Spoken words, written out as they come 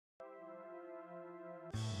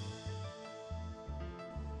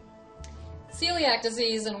Celiac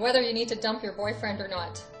disease and whether you need to dump your boyfriend or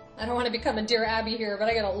not. I don't want to become a Dear Abby here, but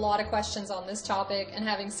I get a lot of questions on this topic, and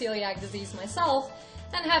having celiac disease myself,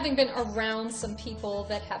 and having been around some people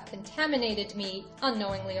that have contaminated me,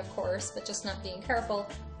 unknowingly of course, but just not being careful,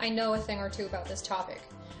 I know a thing or two about this topic.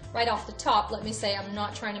 Right off the top, let me say I'm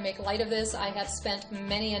not trying to make light of this. I have spent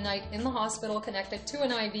many a night in the hospital connected to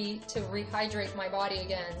an IV to rehydrate my body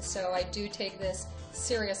again, so I do take this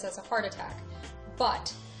serious as a heart attack.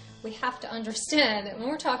 But we have to understand that when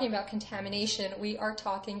we're talking about contamination, we are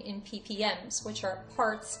talking in ppms, which are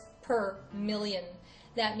parts per million.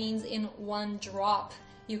 That means in one drop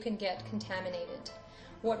you can get contaminated.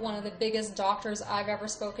 What one of the biggest doctors I've ever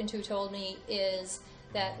spoken to told me is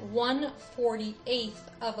that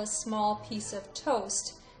 1/48th of a small piece of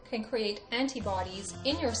toast can create antibodies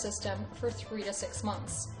in your system for 3 to 6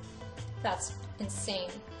 months. That's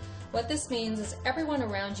insane. What this means is everyone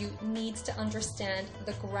around you needs to understand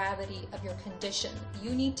the gravity of your condition.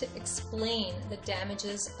 You need to explain the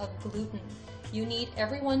damages of gluten. You need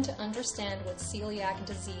everyone to understand what celiac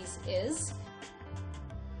disease is.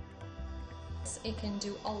 It can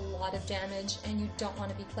do a lot of damage, and you don't want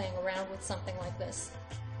to be playing around with something like this.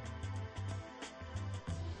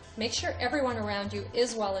 Make sure everyone around you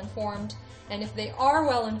is well informed, and if they are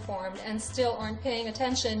well informed and still aren't paying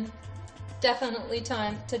attention, definitely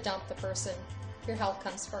time to dump the person. Your health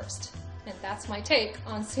comes first. And that's my take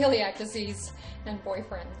on celiac disease and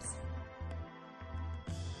boyfriends.